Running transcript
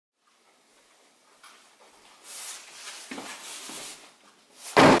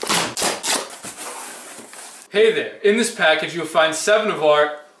Hey there, in this package you'll find 7 of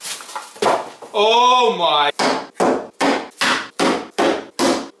our... Oh my...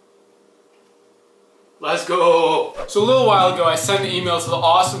 Let's go! So a little while ago I sent an email to the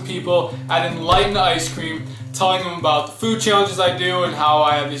awesome people at Enlightened Ice Cream telling them about the food challenges I do and how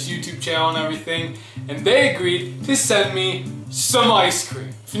I have this YouTube channel and everything, and they agreed to send me some ice cream.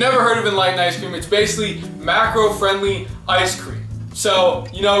 If you've never heard of Enlightened Ice Cream, it's basically macro-friendly ice cream. So,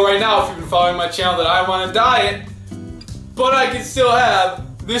 you know right now if you've been following my channel that I'm on a diet, but I can still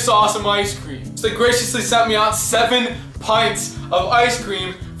have this awesome ice cream. So they graciously sent me out 7 pints of ice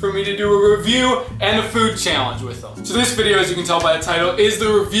cream for me to do a review and a food challenge with them. So this video, as you can tell by the title, is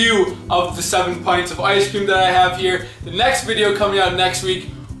the review of the 7 pints of ice cream that I have here. The next video coming out next week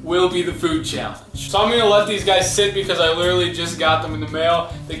will be the food challenge. So I'm gonna let these guys sit because I literally just got them in the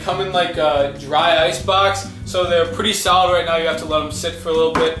mail. They come in like a dry ice box, so they're pretty solid right now. You have to let them sit for a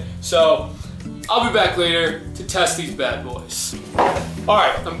little bit. So I'll be back later to test these bad boys. All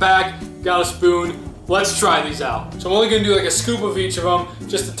right, I'm back, got a spoon. Let's try these out. So I'm only gonna do like a scoop of each of them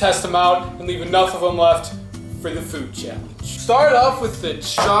just to test them out and leave enough of them left for the food challenge. Start off with the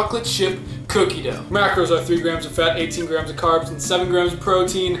chocolate chip cookie dough. Macros are 3 grams of fat, 18 grams of carbs, and 7 grams of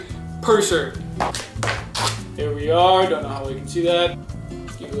protein per serving. Here we are, don't know how we can see that.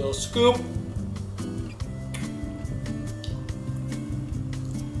 Give it a little scoop.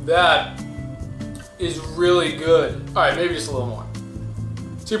 That is really good. All right, maybe just a little more.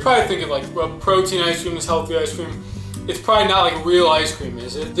 So you're probably thinking like, well, protein ice cream is healthy ice cream. It's probably not like real ice cream,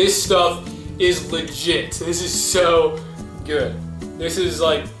 is it? This stuff is legit. This is so good. This is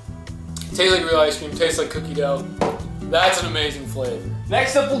like, tastes like real ice cream, tastes like cookie dough. That's an amazing flavor.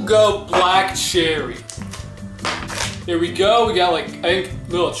 Next up we'll go black cherry. Here we go, we got like, I think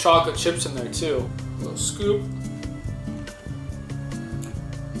little chocolate chips in there too. A little scoop.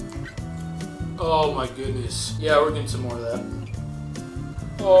 Oh my goodness. Yeah, we're getting some more of that.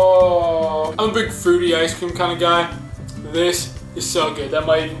 Oh, I'm a big fruity ice cream kind of guy. This is so good. That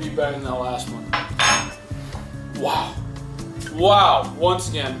might even be better than that last one. Wow. Wow, once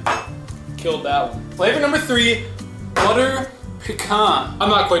again, killed that one. Flavor number 3, butter pecan. I'm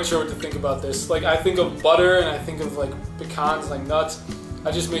not quite sure what to think about this. Like, I think of butter and I think of like pecans, like nuts.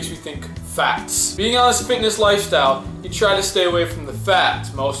 That just makes me think fats. Being on this fitness lifestyle, you try to stay away from the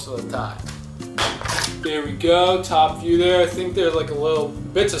fats most of the time. There we go, top view there. I think there's like a little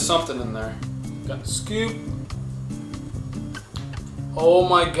bits of something in there. Got a scoop. Oh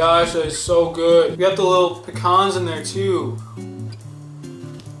my gosh, that is so good. We got the little pecans in there too.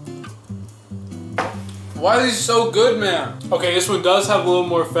 Why are these so good, man? Okay, this one does have a little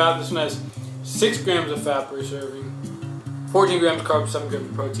more fat. This one has 6 grams of fat per serving, 14 grams of carbs, 7 grams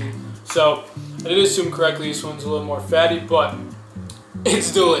of protein. So I did assume correctly, this one's a little more fatty, but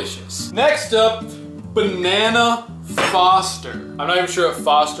it's delicious. Next up, banana Foster. I'm not even sure what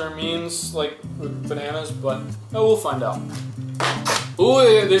Foster means, like with bananas, but we'll find out.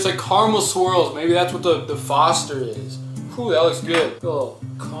 Ooh, there's like caramel swirls. Maybe that's what the Foster is. Ooh, that looks good. A little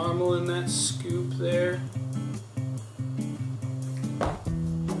caramel in that scoop there.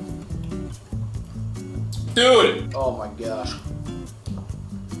 Dude! Oh my gosh.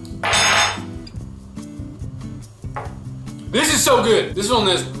 This is so good. This one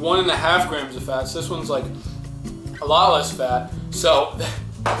has 1.5 grams of fat, so this one's like a lot less fat. So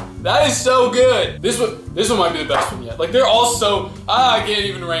that is so good. This one might be the best one yet. Like they're all so, I can't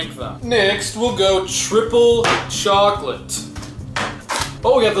even rank them. Next, we'll go triple chocolate.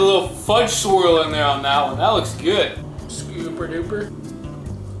 Oh, we got the little fudge swirl in there on that one. That looks good. Scooper duper.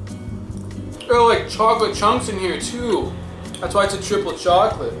 There are like chocolate chunks in here too. That's why it's a triple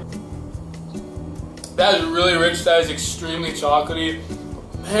chocolate. That is really rich, that is extremely chocolatey.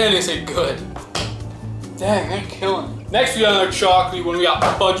 Man, is it good. Dang, they're killing it. Next we got another chocolatey one, we got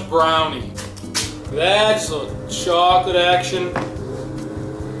fudge brownie. That's a little chocolate action.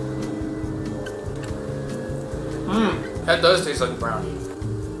 That does taste like brownie.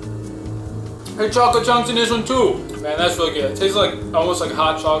 Hey, chocolate chunks in this one too. Man, that's really good. It tastes like, almost like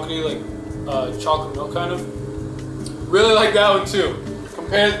hot chocolatey, like chocolate milk kind of. Really like that one too.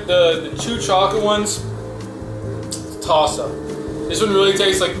 Compared to the 2 chocolate ones, it's a toss-up. This one really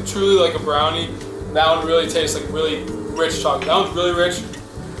tastes like truly like a brownie. That one really tastes like really rich chocolate. That one's really rich.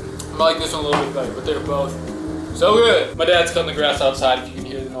 I like this one a little bit better, but they're both so good. My dad's cutting the grass outside if you can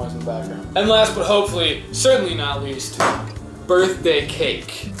hear the noise in the background. And last but hopefully, certainly not least, birthday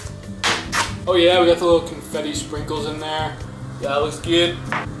cake. Oh yeah, we got the little confetti sprinkles in there. That looks good.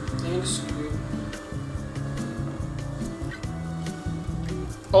 And scoop.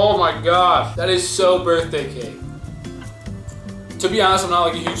 Oh my gosh, that is so birthday cake. To be honest, I'm not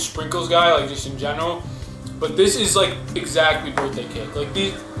like a huge sprinkles guy, like just in general. but this is like exactly birthday cake.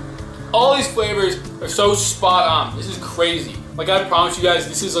 Like all these flavors are so spot on. This is crazy. Like I promise you guys,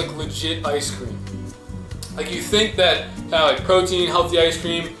 this is like legit ice cream. Like you think that kind of like protein, healthy ice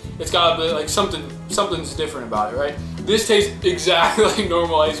cream, it's gotta be like something's different about it, right? This tastes exactly like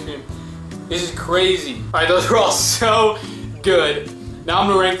normal ice cream. This is crazy. All right, those are all so good. Now I'm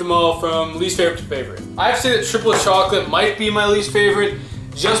gonna rank them all from least favorite to favorite. I have to say that triple chocolate might be my least favorite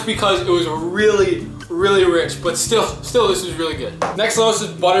just because it was really, really rich, but still this is really good. Next lowest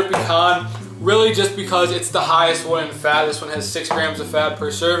is butter pecan, really just because it's the highest one in fat. This one has 6 grams of fat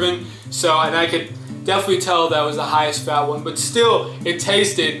per serving, and I could definitely tell that was the highest fat one, but still it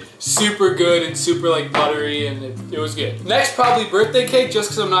tasted super good and super like buttery, and it was good. Next, probably birthday cake, just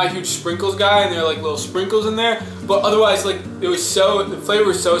because I'm not a huge sprinkles guy and there are like little sprinkles in there, but otherwise like the flavor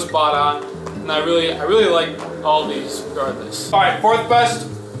was so spot on, and I really like all these regardless. All right, fourth best,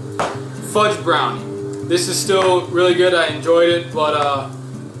 fudge brownie. This is still really good. I enjoyed it, but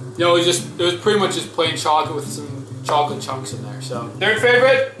you know, it was pretty much just plain chocolate with some chocolate chunks in there. So third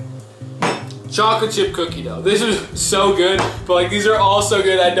favorite, chocolate chip cookie dough. This is so good, but like these are all so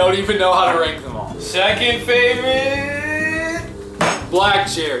good I don't even know how to rank them all. Second favorite, black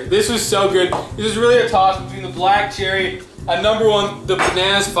cherry. This was so good. This is really a toss between the black cherry and number one, the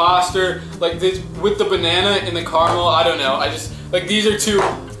bananas Foster. Like this with the banana and the caramel. I don't know. I just like these two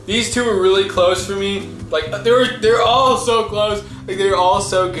are really close for me. Like they're all so close. Like they're all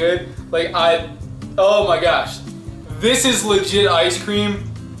so good. Like oh my gosh, this is legit ice cream.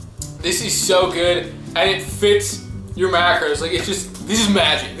 This is so good, and it fits your macros. Like this is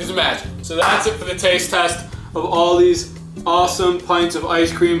magic. This is magic. So that's it for the taste test of all these awesome pints of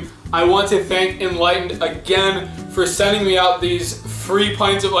ice cream. I want to thank Enlightened again for sending me out these free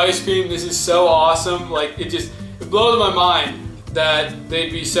pints of ice cream. This is so awesome. Like it blows my mind that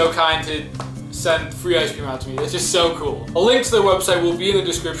they'd be so kind to send free ice cream out to me. It's just so cool. A link to their website will be in the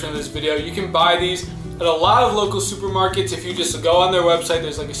description of this video. You can buy these at a lot of local supermarkets. If you just go on their website,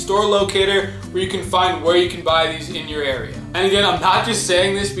 there's like a store locator where you can find where you can buy these in your area. And again, I'm not just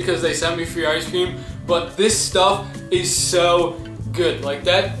saying this because they sent me free ice cream, but this stuff is so good. Like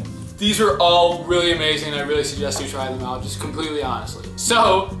these are all really amazing, and I really suggest you try them out, just completely honestly.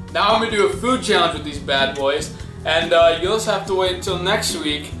 So now I'm gonna do a food challenge with these bad boys, and you'll just have to wait until next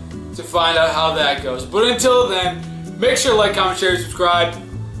week to find out how that goes. But until then, make sure to like, comment, share, subscribe,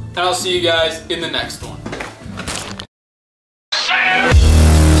 and I'll see you guys in the next one.